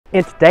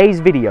In today's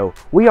video,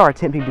 we are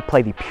attempting to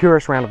play the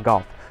purest round of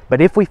golf.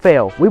 But if we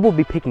fail, we will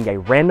be picking a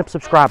random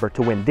subscriber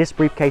to win this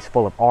briefcase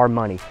full of our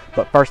money.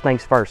 But first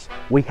things first,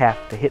 we have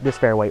to hit this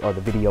fairway or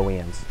the video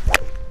ends.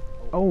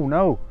 Oh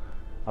no.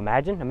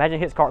 Imagine it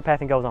hits cart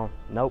path and goes on.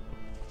 Nope,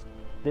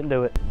 didn't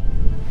do it.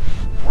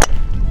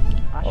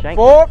 I shanked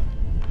it.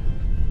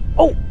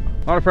 Oh!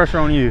 A lot of pressure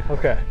on you.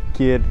 Okay.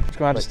 Kid. Just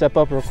gonna have to step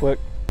up real quick.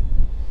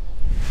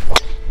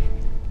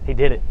 He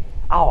did it.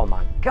 Oh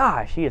my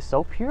gosh, he is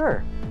so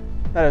pure.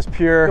 That is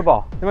pure. Good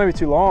ball. It might be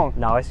too long.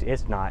 No,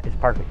 it's not. It's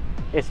perfect.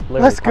 It's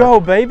literally Let's go,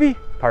 baby.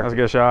 Perfect. That was a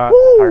good shot.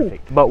 Woo!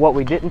 Perfect. But what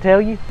we didn't tell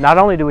you, not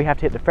only do we have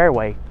to hit the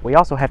fairway, we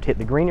also have to hit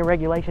the green in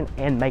regulation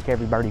and make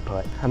every birdie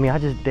putt. I mean, I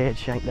just dead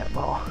shanked that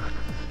ball.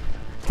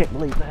 Can't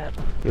believe that.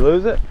 You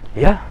lose it?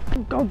 Yeah.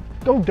 Go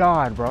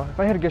dod, bro. If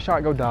I hit a good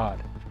shot, go dod.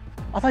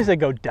 I thought you said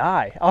go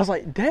die. I was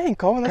like, dang,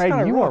 Coleman, that's kind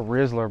Caden, of you rough. a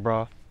Rizzler,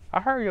 bro.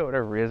 I heard you over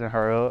there rizzing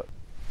her up.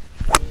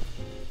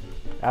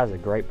 That was a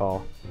great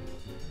ball.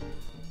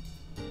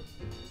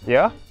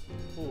 Yeah?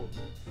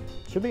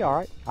 Should be all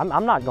right. I'm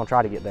not going to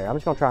try to get there. I'm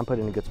just going to try and put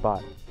it in a good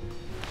spot.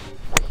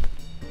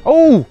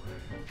 Oh!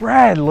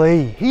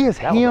 Bradley, he is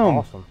That him.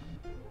 was awesome.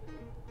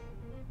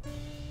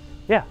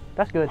 Yeah,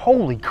 that's good.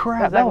 Holy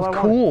crap, That's that exactly was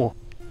what I wanted. cool.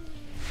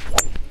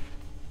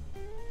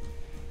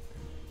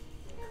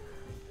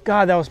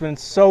 God, that would have been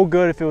so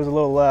good if it was a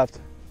little left.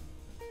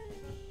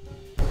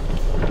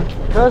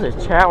 Because it's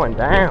chowing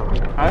down.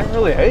 I didn't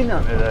really hate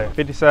nothing today.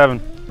 57.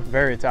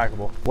 Very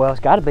attackable. Well, it's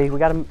got to be. We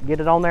got to get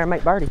it on there and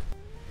make birdie.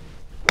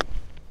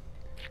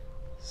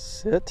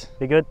 Sit.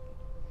 Be good.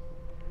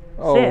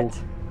 Oh.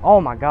 Sit. Oh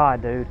my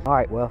God, dude. All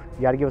right, well,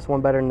 you got to give us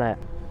one better than that.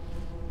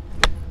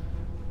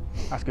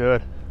 That's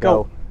good.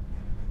 Go.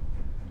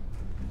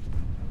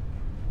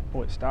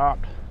 Oh, it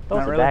stopped. Throw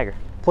us Not a really? dagger.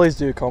 Please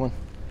do, Coleman.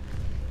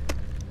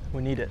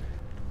 We need it.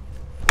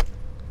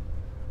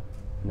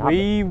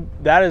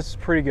 That is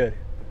pretty good.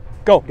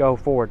 Go. Go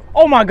forward.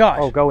 Oh my gosh.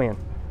 Oh, go in.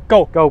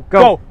 Go. Go.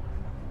 Go.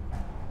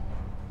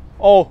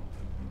 Oh.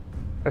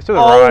 That's to the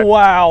Oh, right.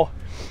 wow.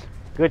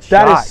 Good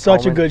shot. That is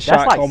such a Coleman. good shot,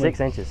 That's like Coleman. 6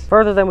 inches.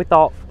 Further than we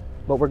thought,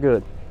 but we're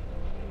good.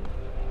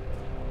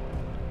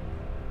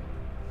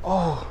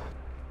 Oh.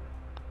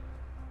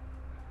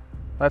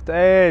 Left the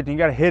edge, you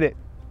gotta hit it.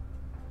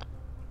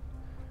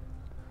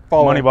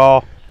 Follow Money it.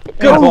 ball.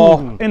 Good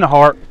ball. In the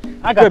heart.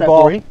 I got Good that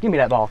ball. for you. Give me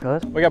that ball,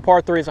 cuz. We got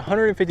par 3. It's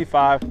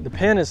 155. The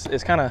pin is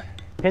kind of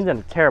Pin's in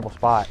a terrible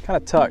spot.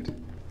 tucked.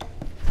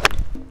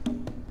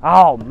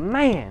 Oh,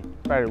 man.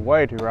 That is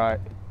way too right.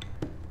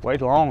 Way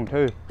too long,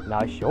 too. No,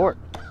 it's short.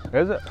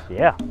 Is it?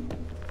 Yeah.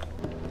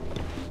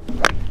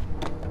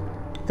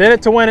 Thin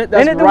it to win it.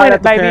 That's In it to right win at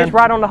it, the baby. pin. It's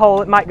right on the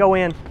hole. It might go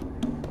in.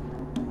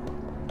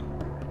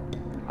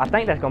 I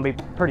think that's going to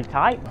be pretty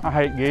tight. I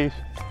hate geese.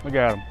 Look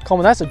at them.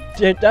 Coleman, that's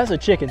a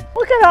chicken.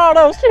 Look at all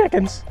those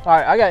chickens. All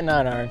right, I got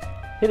 9 iron.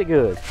 Hit it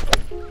good.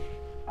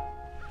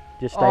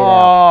 Just stay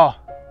out.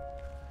 Oh,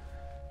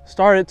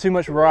 started too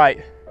much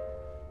right.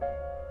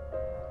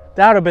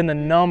 That would have been the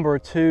number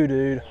 2,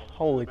 dude.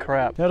 Holy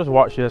crap. Yeah, just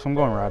watch this. I'm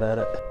going right at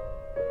it.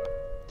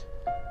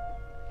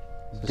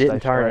 Just Didn't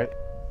stay turn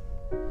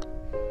straight.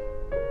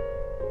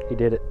 He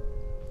did it.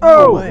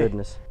 Oh, my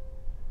goodness.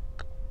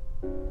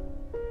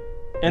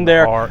 in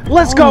there. Hard.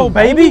 Let's go,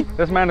 baby.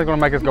 This man is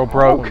gonna make us go Oh,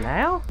 broke.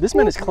 now? This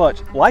man is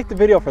clutch. Like the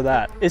video for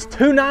that. It's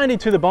 290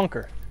 to the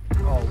bunker.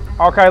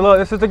 Okay, look,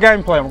 this is the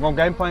game plan. We're gonna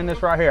game plan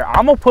this right here.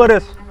 I'm gonna put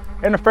us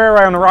in the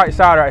fairway on the right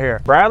side right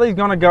here. Bradley's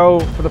gonna go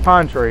for the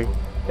pine tree.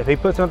 If he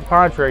puts in the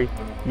pine tree,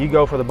 you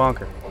go for the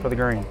bunker, for the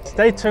green.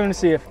 Stay tuned to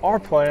see if our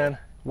plan.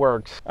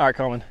 Works. All right,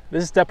 Coleman.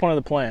 This is step 1 of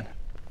the plan.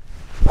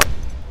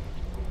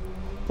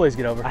 Please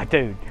get over.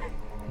 Dude,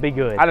 be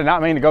good. I did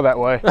not mean to go that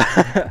way.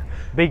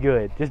 Be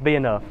good. Just be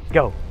enough.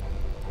 Go.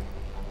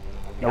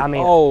 I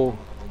mean, Oh,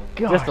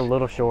 just a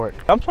little short.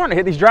 I'm starting to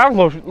hit these drives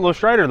a little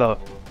straighter though.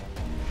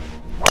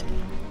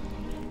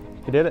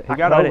 He did it. He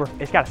got But over.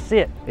 It's got to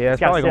sit. Yeah,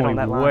 it's got to probably sit on going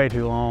that to be line. way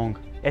too long.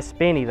 It's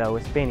spinny though.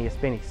 It's spinny. It's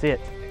spinny. Sit.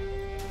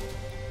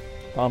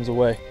 bombs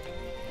away.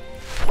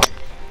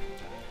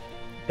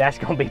 That's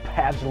gonna be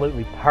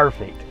absolutely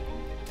perfect.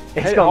 It's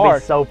Hit it gonna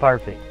hard. be so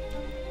perfect,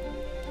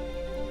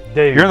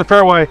 dude. You're in the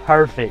fairway.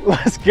 Perfect.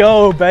 Let's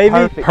go, baby.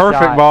 Perfect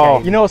Perfect shot, ball.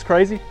 Kate. You know what's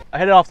crazy? I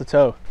hit it off the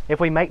toe. If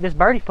we make this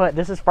birdie putt,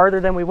 this is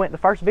further than we went the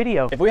first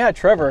video. If we had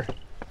Trevor,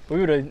 we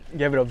would have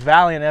gave it a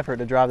valiant effort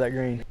to drive that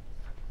green.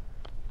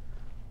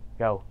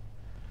 Go.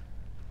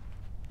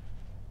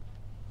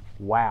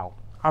 Wow.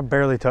 I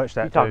barely touched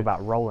that. You talk too.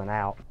 about rolling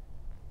out.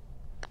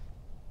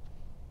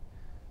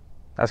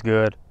 That's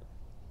good.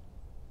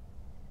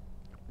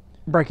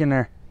 Break in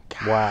there.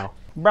 Wow.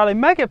 Bradley,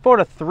 make it for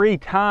the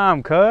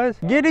 3-time, cuz.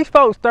 Give these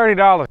folks $30.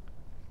 Oh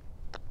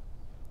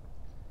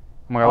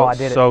my God, Oh, that's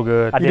I did it. so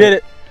good. I You did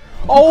it.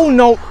 Oh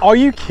no, are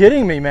you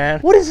kidding me, man?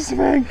 What is this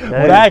thing?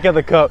 Back of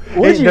the cup.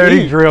 What'd you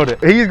He eat? drilled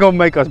it. He's gonna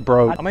make us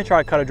broke. I'm gonna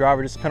try to cut a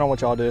driver, just depending on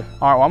what y'all do.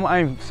 All right, well, I'm gonna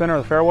aim center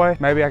of the fairway.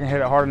 Maybe I can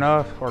hit it hard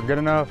enough or good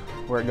enough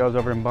where it goes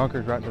over them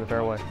bunkers right to the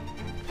fairway.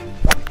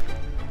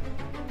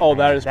 Oh,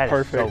 that is That is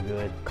perfect. so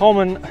good.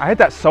 Coleman, I hit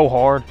that so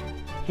hard.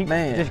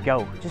 Man. Just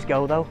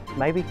go though.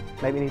 Maybe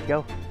it needs to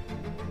go.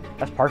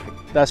 That's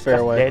perfect. That's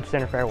fairway. Dead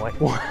center fairway.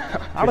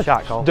 Good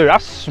shot, Cole. Dude, I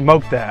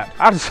smoked that.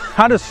 I just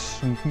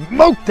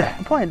smoked that.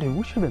 I'm playing, dude,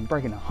 we should have been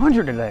breaking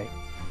 100 today.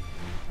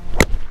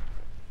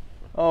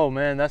 Oh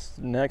man, that's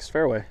next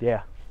fairway.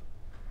 Yeah.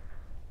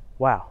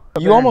 Wow.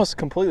 You almost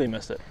completely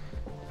missed it.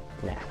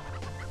 Nah.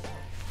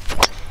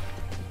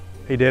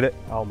 He did it.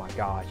 Oh my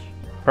gosh.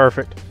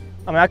 Perfect.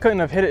 I mean, I couldn't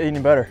have hit it any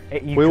better.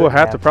 We will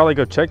have to probably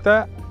go check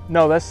that.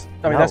 No, that's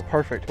No.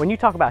 perfect. When you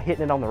talk about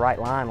hitting it on the right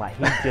line, like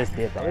he just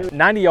did that.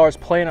 90 yards,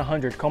 playing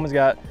 100. Coleman's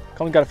got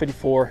a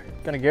 54.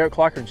 Gonna Garrett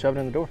Clocker and shove it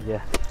in the door.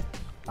 Yeah.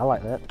 I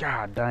like that.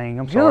 God dang,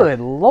 I'm sorry.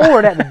 Good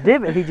Lord, at the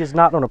divot, he just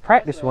knocked on a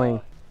practice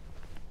swing.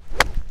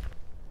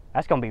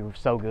 That's gonna be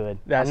so good.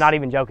 I'm not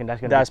even joking.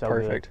 That's gonna be so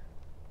perfect. good.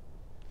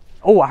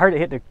 Oh, I heard it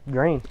hit the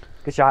green.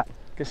 Good shot.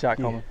 Good shot,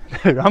 Coleman.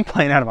 Dude, I'm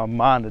playing out of my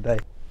mind today.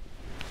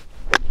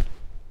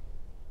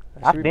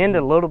 I bend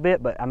it a little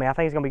bit, but I mean, I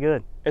think it's gonna be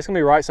good. It's gonna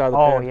be right side of the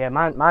pin. Oh yeah,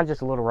 mine's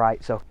just a little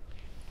right. So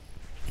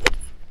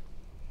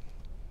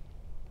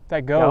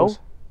that goes.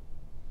 Go.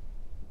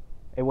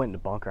 It went in the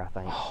bunker, I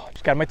think. Oh,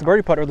 just gotta make the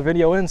birdie putt or the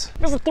video ends.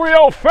 This is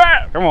 3-0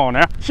 fat. Come on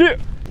now. Shit,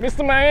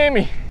 Mr.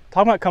 Miami.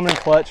 Talking about coming in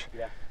clutch.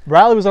 Yeah.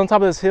 Bradley was on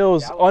top of this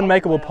hill's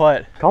unmakeable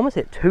putt. Coleman's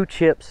hit 2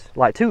 chips,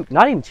 like 2,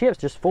 not even chips,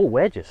 just full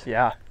wedges.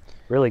 Yeah.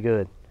 Really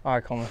good. All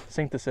right, Coleman,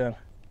 sink this in.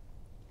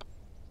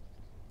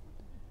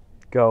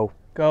 Go.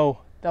 Go.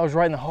 That was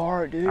right in the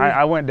heart, dude.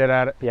 I went dead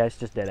at it. Yeah, it's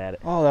just dead at it.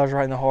 Oh, that was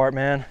right in the heart,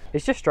 man.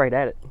 It's just straight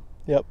at it.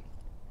 Yep.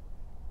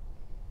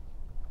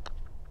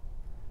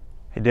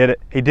 He did it.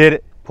 He did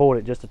it. Pulled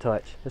it just a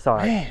touch. It's all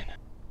right. Man.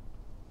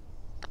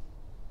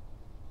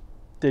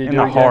 Did he In do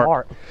the it again?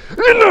 heart.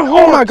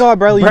 Oh my God,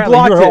 Bradley, you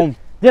blocked you're it. home.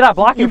 Did I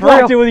block it? You for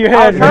blocked real? it with your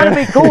I head, was trying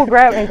man. to be cool and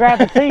grab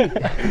the tee.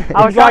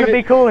 I was trying to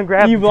be cool and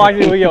grab You the blocked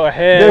tee. it with your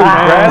head, Dude,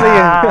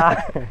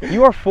 man. Bradley,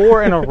 you are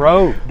 4 in a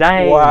row.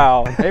 Dang.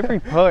 Wow.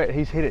 Every putt,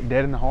 he's hit it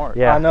dead in the heart.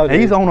 Yeah. I know,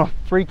 dude. He's on a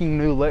freaking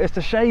new level. It's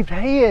the shaved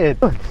head.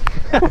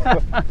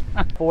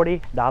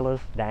 $40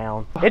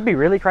 down. It'd be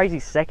really crazy.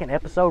 Second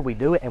episode, we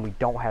do it and we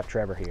don't have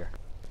Trevor here.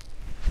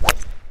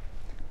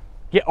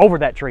 Get over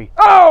that tree.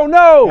 Oh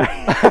no!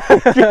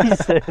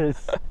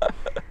 Jesus.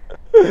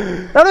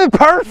 That is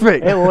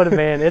perfect. It would have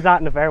been. It's not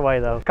in the fairway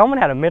though. Coleman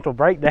had a mental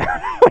breakdown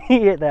when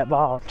he hit that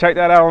ball. Check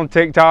that out on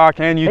TikTok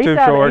and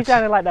YouTube Shorts. He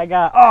sounded like that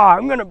guy. Oh,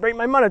 I'm gonna bring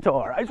my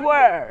monitor. I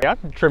swear. Yeah,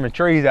 I'm trimming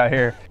trees out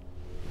here.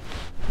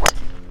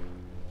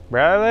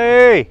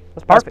 Bradley.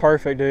 That's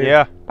perfect, dude.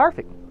 Yeah.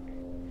 Perfect.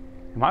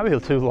 It might be a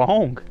little too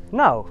long.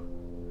 No.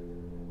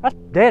 That's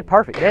dead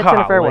perfect. Dead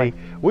center fairway.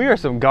 We are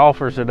some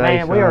golfers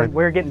today. Man, son.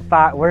 we're getting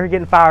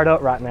fired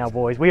up right now,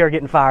 boys. We are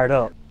getting fired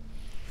up.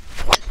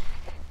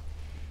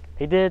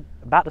 He did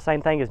about the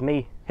same thing as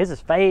me. His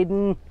is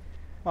fading.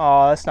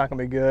 Oh, that's not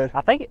gonna be good.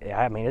 I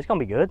mean, it's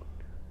gonna be good.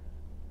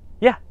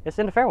 Yeah, it's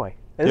in the fairway.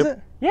 Is Yep. it?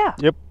 Yeah.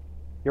 Yep.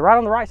 You're right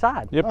on the right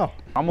side. Yep. Oh.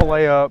 I'm gonna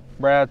lay up.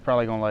 Brad's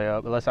probably gonna lay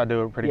up unless I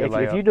do a pretty Yeah, good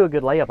layup. if you do a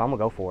good layup, I'm gonna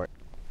go for it.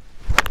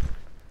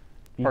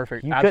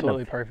 Perfect. You couldn't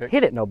Absolutely have perfect.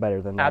 hit it no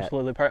better than that.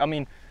 Absolutely perfect. I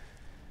mean,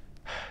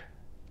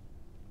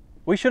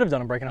 we should have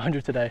done a breaking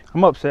 100 today.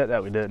 I'm upset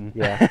that we didn't.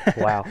 Yeah.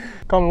 Wow.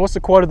 Coleman, what's the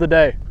quote of the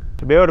day?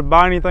 To be able to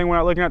buy anything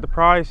without looking at the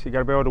price, you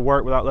gotta be able to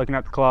work without looking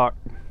at the clock.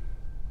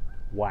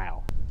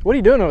 Wow. What are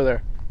you doing over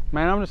there?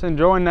 Man, I'm just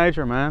enjoying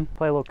nature, man.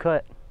 Play a little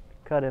cut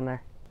in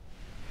there.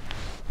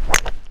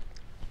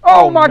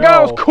 Oh my no. God,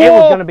 it was cool. It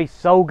was gonna be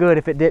so good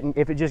if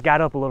it just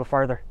got up a little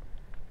further.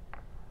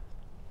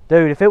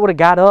 Dude, if it would have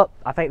got up,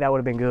 I think that would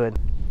have been good.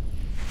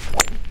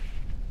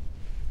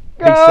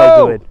 Be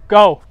so good.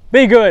 Go.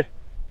 Be good.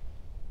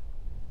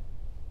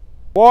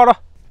 Water.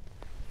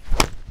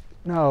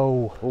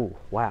 No. Oh,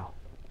 wow.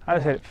 I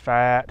just hit it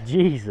fat.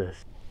 Jesus.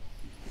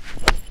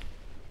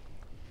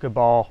 Good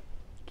ball.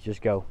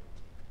 Just go.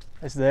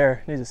 It's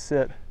there. It needs to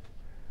sit.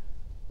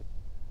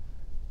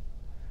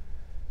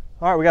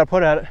 All right, we got to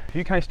put at it. If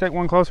you can't stick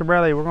one closer,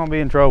 Bradley, we're gonna be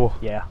in trouble.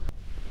 Yeah.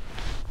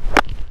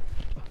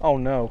 Oh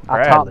no.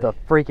 I topped the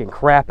freaking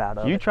crap out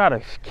of You it. try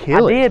to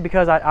kill I it. did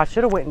because I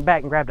should have went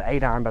back and grabbed an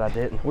 8-iron, but I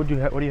didn't. What do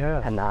you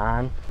have? A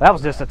 9. That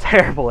was just a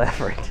terrible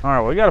effort. All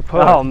right, we got to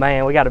put. Oh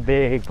man, we got a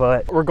big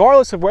putt.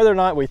 Regardless of whether or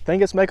not we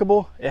think it's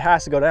makeable, it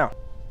has to go down.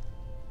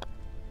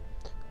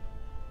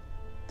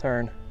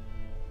 Turn.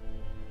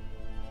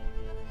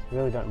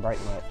 Really doesn't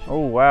break much. Oh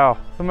wow,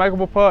 it's a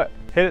makeable putt.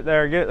 Hit it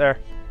there, get it there.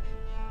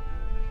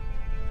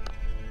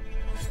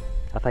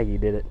 I think he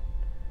did it.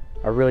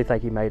 I really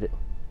think he made it.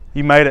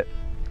 You made it.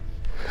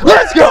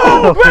 Let's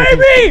go,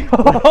 baby!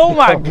 Oh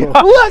my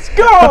God. Let's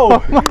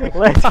go!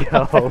 Let's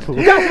go.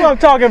 That's what I'm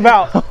talking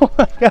about.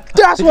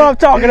 That's what I'm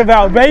talking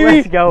about, baby.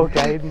 Let's go,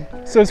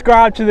 Caden.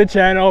 Subscribe to the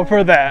channel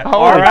for that. Oh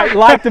All my right,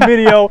 like the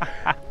video.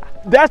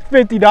 That's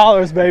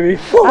 $50, baby.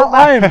 Woo,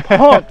 I am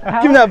pumped.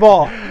 Give me that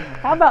ball.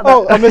 How about that?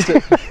 Oh, I missed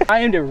it.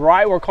 I aimed it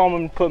right where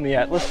Coleman put me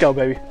at. Let's go,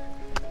 baby.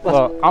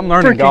 Well, I'm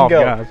learning freaking golf,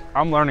 go. guys.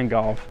 I'm learning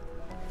golf.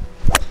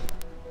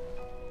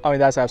 I mean,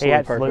 that's He absolutely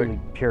absolutely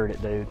perfect. pured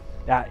it, dude.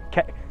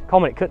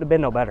 Coleman, it couldn't have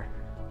been no better.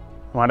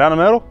 Am I down the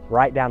middle?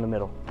 Right down the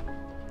middle.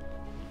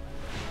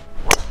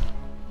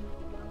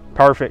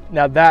 Perfect.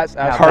 Now that's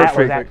Now, absolutely that was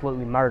Perfect.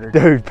 absolutely murdered.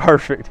 Dude,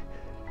 perfect.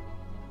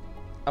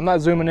 I'm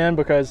not zooming in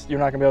because you're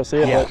not gonna be able to see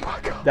it, Yeah. but Oh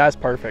my God. that's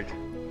perfect.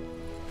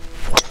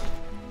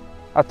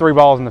 I have 3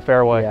 balls in the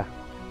fairway. Yeah.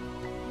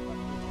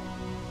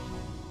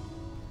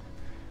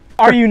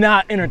 Are you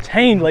not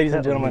entertained, ladies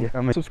and gentlemen?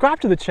 I mean- Subscribe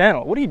to the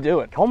channel. What are you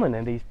doing? Coleman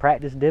and these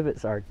practice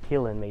divots are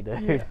killing me,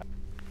 dude. Yeah.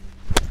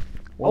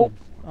 Oh,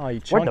 Oh, you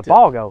where'd chunked the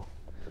ball go?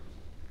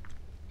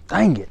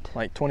 Dang it. it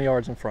like 20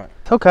 yards in front.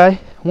 It's okay.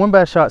 One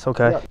bad shot's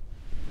okay. Yeah.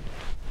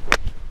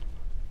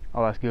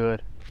 Oh, that's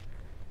good.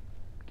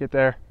 Get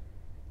there.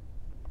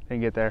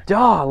 Didn't get there.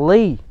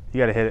 Golly. You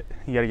gotta hit it.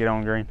 You gotta get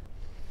on green.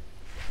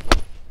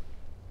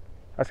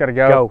 That's gotta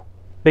go. Go.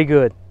 Be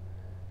good.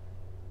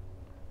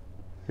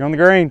 You're on the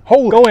green.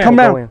 Hold. Go in. Come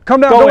Go down. in.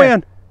 Come down. Go Go in.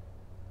 in.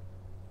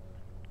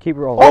 Keep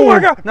rolling. Oh my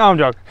God. No, I'm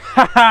joking.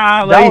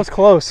 That was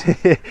close.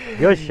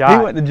 Good He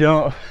shot. went to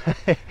jump.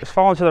 It's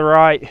falling to the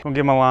right. Gonna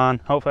give him a line.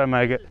 Hopefully I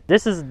make it.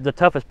 This is the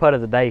toughest putt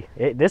of the day.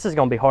 This is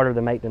going to be harder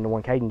to make than the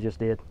one Caden just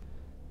did.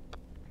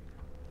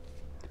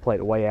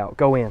 Played it way out.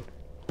 Go in.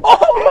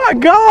 Oh my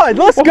God,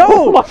 let's Oh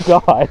go. my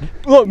God.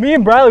 Look, me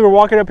and Bradley were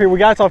walking up here. We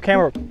got us off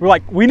camera. We're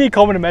like, we need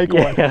Coleman to make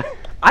one. Yeah.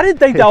 I didn't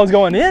think that was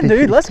going in,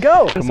 dude. Let's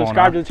go. on Subscribe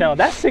now. to the channel.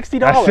 That's $60.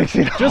 That's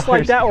 $60. Just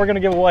like that, we're going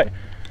to give away.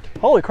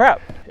 Holy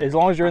crap. As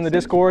long as you're in the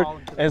Discord,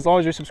 and as long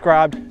as you're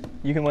subscribed,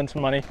 you can win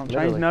some money. Don't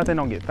change nothing.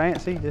 Don't get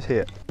fancy. Just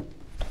hit.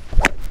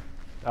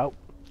 Oh,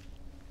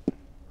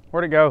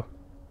 Where'd it go?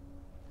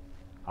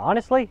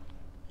 honestly,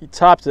 You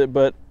topped it,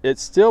 but it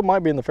still might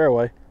be in the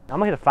fairway. I'm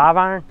going to hit a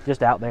 5-iron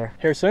just out there.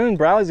 Here soon,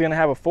 Bradley's going to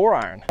have a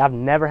 4-iron. I've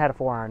never had a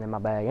 4-iron in my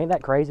bag. Ain't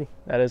that crazy?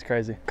 That is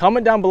crazy.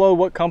 Comment down below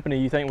what company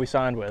you think we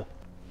signed with.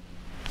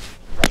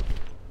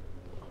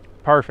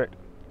 Perfect.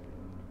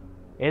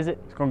 Is it?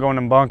 It's gonna go in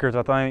them bunkers,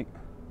 I think.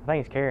 I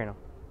think he's carrying them.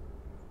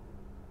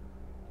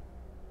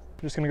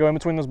 Just going to go in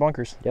between those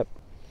bunkers. Yep.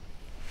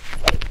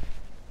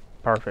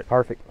 Perfect.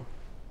 Perfect.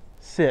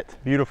 Sit.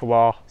 Beautiful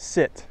ball.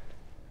 Sit.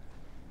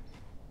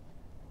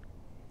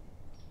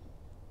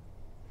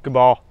 Good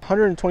ball.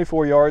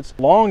 124 yards.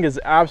 Long is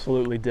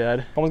absolutely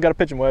dead. Almost got a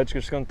pitching wedge.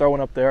 Just going to throw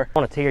one up there.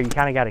 On a tier, you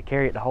kind of got to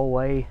carry it the whole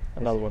way.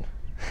 Another one.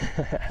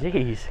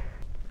 Jeez.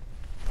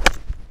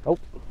 Oh.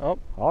 Oh.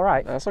 All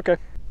right. That's okay.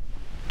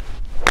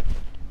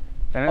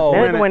 And Oh,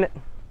 Then win it it. win it.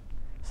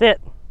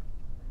 Sit.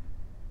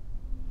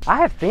 I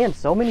have finned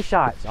so many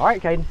shots. All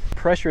right, Caden.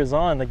 Pressure is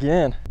on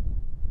again.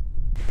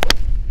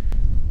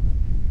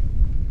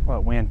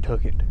 Well, wind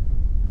took it.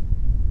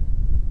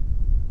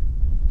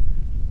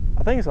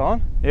 I think it's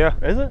on. Yeah.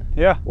 Is it?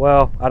 Yeah.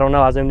 Well, I don't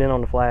know. I zoomed in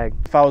on the flag.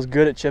 If I was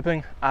good at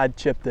chipping, I'd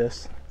chip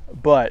this.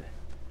 But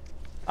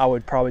I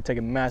would probably take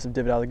a massive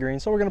divot out of the green,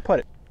 so we're going to putt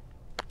it.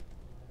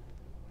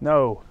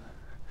 No.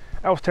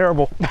 That was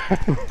terrible.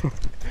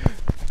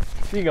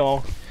 You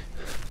go.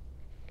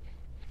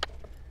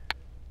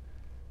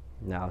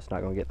 No, it's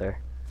not going to get there.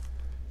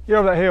 Get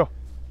over that hill.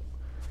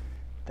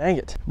 Dang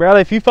it.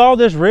 Bradley, if you follow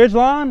this ridge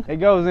line, it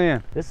goes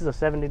in. This is a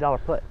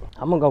 $70 putt.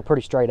 I'm going to go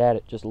pretty straight at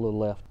it, just a little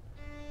left.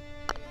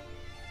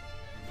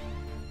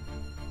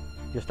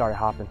 Just started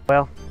hopping.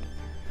 Well,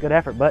 good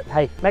effort, but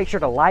hey, make sure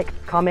to like,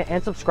 comment,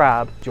 and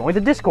subscribe. Join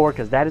the Discord,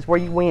 because that is where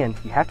you win.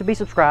 You have to be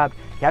subscribed,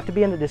 you have to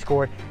be in the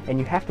Discord, and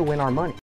you have to win our money.